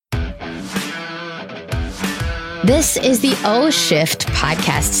This is the O Shift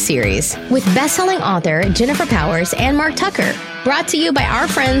podcast series with best-selling author Jennifer Powers and Mark Tucker, brought to you by our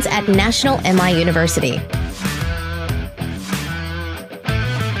friends at National MI University.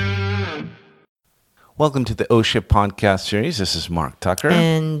 Welcome to the O Shift podcast series. This is Mark Tucker.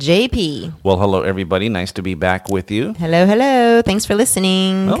 And JP. Well, hello, everybody. Nice to be back with you. Hello, hello. Thanks for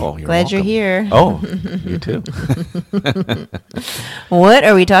listening. Oh, you're Glad welcome. you're here. Oh, you too. What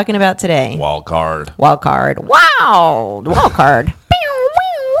are we talking about today? Wild card. Wild card. Wow. Wild card.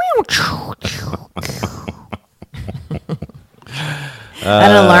 I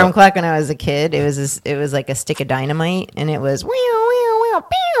had an alarm clock when I was a kid. It was like a stick of dynamite, and it was.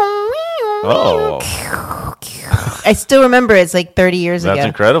 Oh, I still remember it's like 30 years ago. that's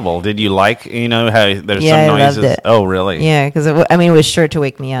incredible. Did you like, how there's Yeah, some I noises? loved it. Oh, really? Yeah, because it was sure to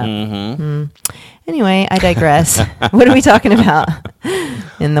wake me up. Mm-hmm. Anyway, I digress. What are we talking about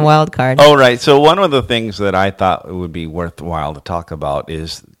in the wild card? Oh, right. So one of the things that I thought it would be worthwhile to talk about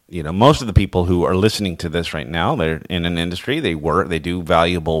is, most of the people who are listening to this right now, they're in an industry, they do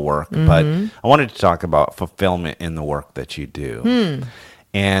valuable work, but I wanted to talk about fulfillment in the work that you do.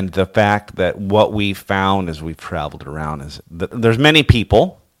 And the fact that what we found as we've traveled around is that there's many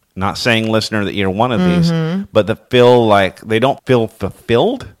people, not saying, listener, that you're one of these, but that feel like they don't feel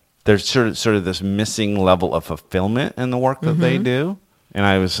fulfilled. There's sort of this missing level of fulfillment in the work that they do. And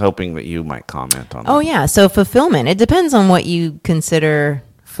I was hoping that you might comment on that. Oh, yeah. So fulfillment, it depends on what you consider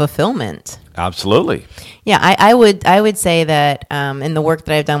fulfillment. Absolutely. Yeah, I would say that in the work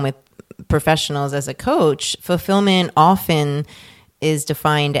that I've done with professionals as a coach, fulfillment often is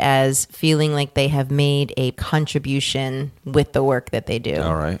defined as feeling like they have made a contribution with the work that they do.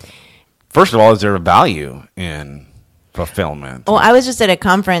 All right. First of all, is there a value in fulfillment? Well, I was just at a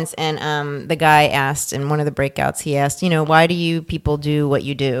conference, and the guy asked in one of the breakouts, he asked, why do you people do what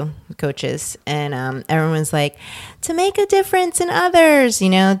you do, coaches? And everyone's like, to make a difference in others,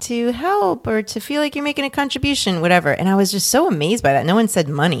 to help or to feel like you're making a contribution, whatever. And I was just so amazed by that. No one said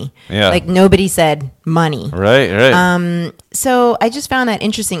money. Yeah. Like nobody said money. Right. So I just found that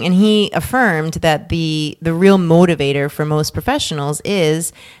interesting, and he affirmed that the real motivator for most professionals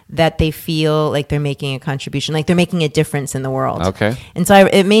is that they feel like they're making a contribution, like they're making a difference in the world. Okay. And so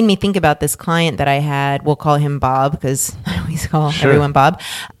it made me think about this client that I had. We'll call him Bob because I always call everyone Bob.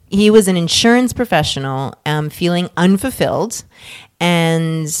 He was an insurance professional, feeling unfulfilled.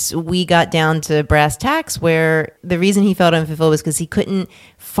 And we got down to brass tacks where the reason he felt unfulfilled was because he couldn't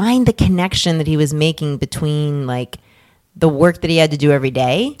find the connection that he was making between like the work that he had to do every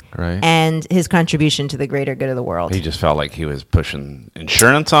day and his contribution to the greater good of the world. He just felt like he was pushing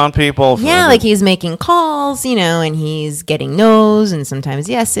insurance on people. Yeah, like he's making calls, and he's getting no's and sometimes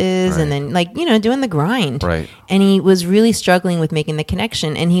yeses and then doing the grind. Right. And he was really struggling with making the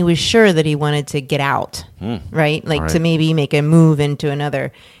connection, and he was sure that he wanted to get out, right? Like to maybe make a move into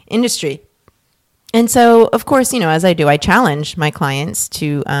another industry. And so, of course, as I do, I challenge my clients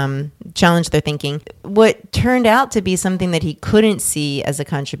to challenge their thinking. What turned out to be something that he couldn't see as a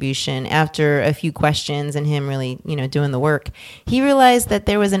contribution after a few questions and him really, doing the work, he realized that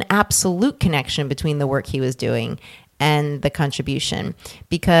there was an absolute connection between the work he was doing and the contribution.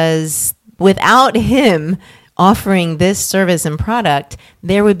 Because without him offering this service and product,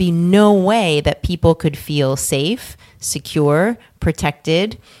 there would be no way that people could feel safe, secure,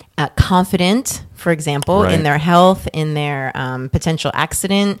 protected, confident, for example, in their health, in their potential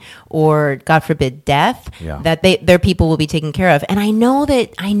accident, or God forbid death, that their people will be taken care of. And I know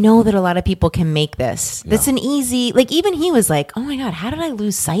that a lot of people can make this. That's an easy, like even he was like, oh my God, how did I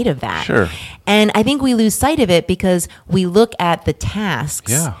lose sight of that? Sure. And I think we lose sight of it because we look at the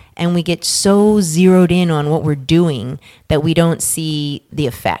tasks and we get so zeroed in on what we're doing that we don't see the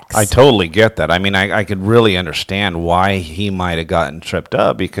effects. I totally get that. I mean, I could really understand why he might have gotten tripped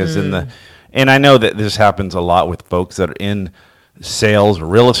up because and I know that this happens a lot with folks that are in sales,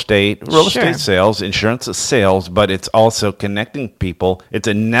 real estate sales, insurance sales, but it's also connecting people. It's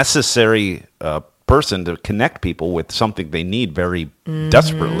a necessary person to connect people with something they need very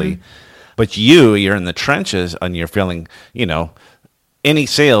desperately. But you're in the trenches and you're feeling, any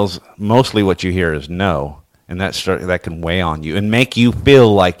sales, mostly what you hear is no. And that can weigh on you and make you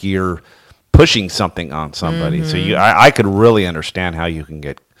feel like you're pushing something on somebody. So I could really understand how you can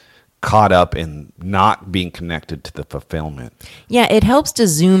get caught up in not being connected to the fulfillment. Yeah, it helps to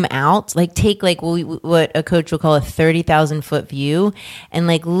zoom out, like take like what a coach will call a 30,000 foot view and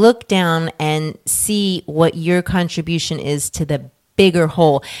like look down and see what your contribution is to the bigger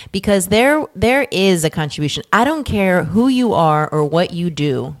whole, because there is a contribution. I don't care who you are or what you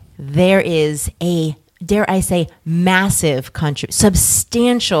do. There is a dare I say, massive,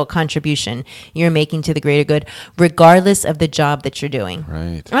 substantial contribution you're making to the greater good, regardless of the job that you're doing.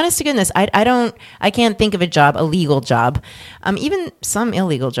 Right. Honest to goodness, I can't think of a legal job, even some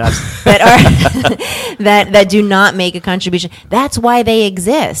illegal jobs that are that do not make a contribution. That's why they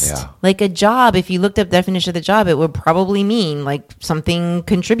exist. Yeah. Like a job, if you looked up the definition of the job, it would probably mean like something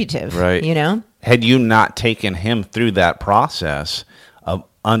contributive. Right. You know? Had you not taken him through that process of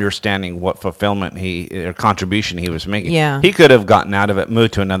understanding what fulfillment or contribution he was making, he could have gotten out of it,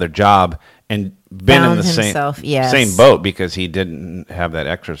 moved to another job, and been in the same boat because he didn't have that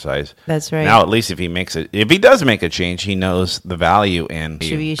exercise. That's right. Now, at least if he does make a change, he knows the value in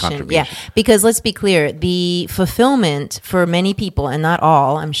contribution. Yeah, because let's be clear, the fulfillment for many people, and not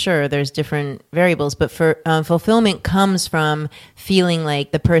all, I'm sure there's different variables, but for fulfillment comes from feeling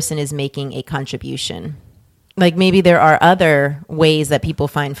like the person is making a contribution. Like maybe there are other ways that people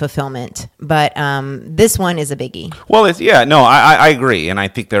find fulfillment, but this one is a biggie. Well, I agree. And I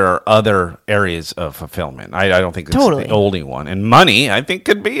think there are other areas of fulfillment. I don't think it's the only one. And money, I think,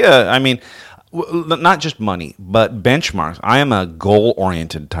 could be not just money, but benchmarks. I am a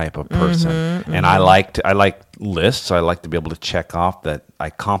goal-oriented type of person. And I like lists. I like to be able to check off that I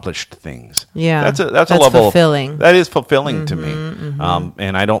accomplished things. Yeah. That's a level fulfilling. That is fulfilling to me.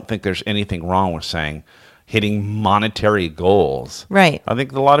 And I don't think there's anything wrong with saying, hitting monetary goals. Right. I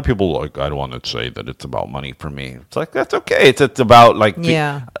think a lot of people I don't want to say that it's about money for me. It's like, that's okay. It's about like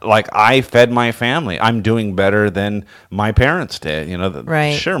I fed my family. I'm doing better than my parents did.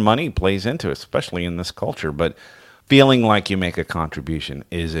 Right. Sure, money plays into it, especially in this culture, but feeling like you make a contribution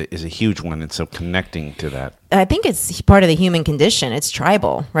is a huge one. And so connecting to that. I think it's part of the human condition. It's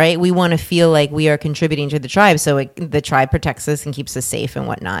tribal, right? We want to feel like we are contributing to the tribe, so the tribe protects us and keeps us safe and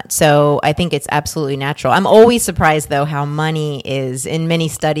whatnot. So I think it's absolutely natural. I'm always surprised, though, how money is, in many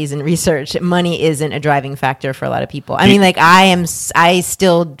studies and research, money isn't a driving factor for a lot of people. I mean, like I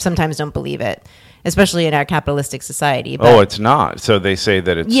still sometimes don't believe it, especially in our capitalistic society. But it's not. So they say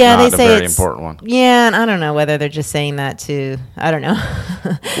that it's not a very important one. Yeah, and I don't know whether they're just saying that to, I don't know.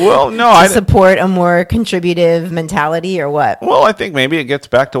 Well, no. Support a more contributive mentality or what? Well, I think maybe it gets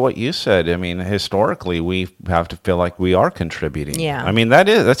back to what you said. I mean, historically, we have to feel like we are contributing. Yeah. I mean,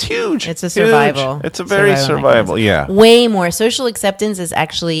 that's huge. It's a survival. Huge. It's a very survival, yeah. Way more. Social acceptance is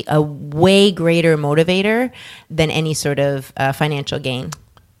actually a way greater motivator than any sort of financial gain.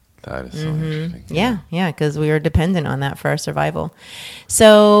 That is so interesting. Yeah, because we are dependent on that for our survival.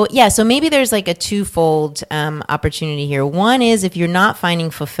 So maybe there's like a twofold opportunity here. One is if you're not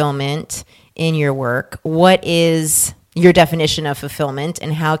finding fulfillment in your work, what is your definition of fulfillment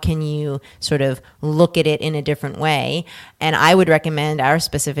and how can you sort of look at it in a different way? And I would recommend our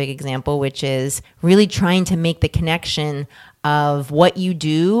specific example, which is really trying to make the connection of what you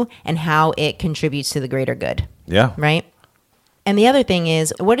do and how it contributes to the greater good. Yeah. Right? And the other thing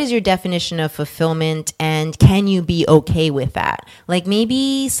is, what is your definition of fulfillment and can you be okay with that? Like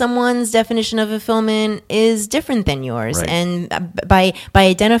maybe someone's definition of fulfillment is different than yours. Right. And by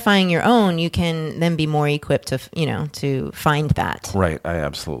identifying your own, you can then be more equipped to find that. Right. I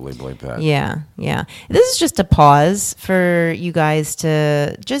absolutely believe that. Yeah. This is just a pause for you guys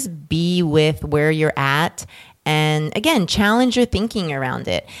to just be with where you're at. And again, challenge your thinking around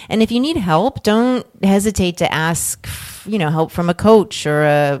it. And if you need help, don't hesitate to ask, help from a coach or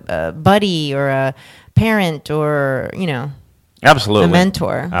a buddy or a parent or, Absolutely. a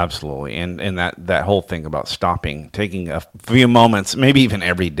mentor. Absolutely. And that whole thing about stopping, taking a few moments, maybe even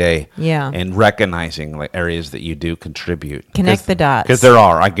every day. Yeah. And recognizing like areas that you do contribute. Connect the dots. Because there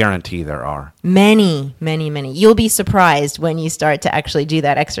are. I guarantee there are. Many, many, many. You'll be surprised when you start to actually do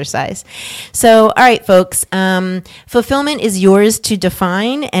that exercise. So, all right, folks. Fulfillment is yours to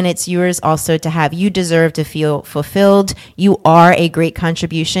define, and it's yours also to have. You deserve to feel fulfilled. You are a great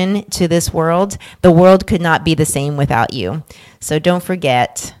contribution to this world. The world could not be the same without you. So don't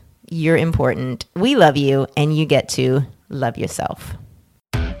forget, you're important. We love you, and you get to love yourself.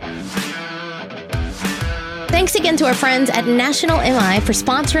 Thanks again to our friends at National MI for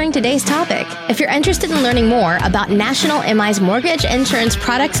sponsoring today's topic. If you're interested in learning more about National MI's mortgage insurance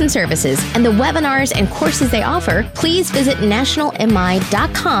products and services and the webinars and courses they offer, please visit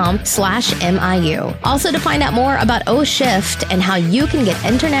nationalmi.com/MIU. Also, to find out more about O-Shift and how you can get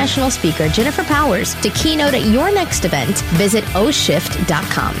international speaker Jennifer Powers to keynote at your next event, visit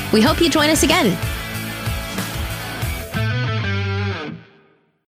oshift.com. We hope you join us again.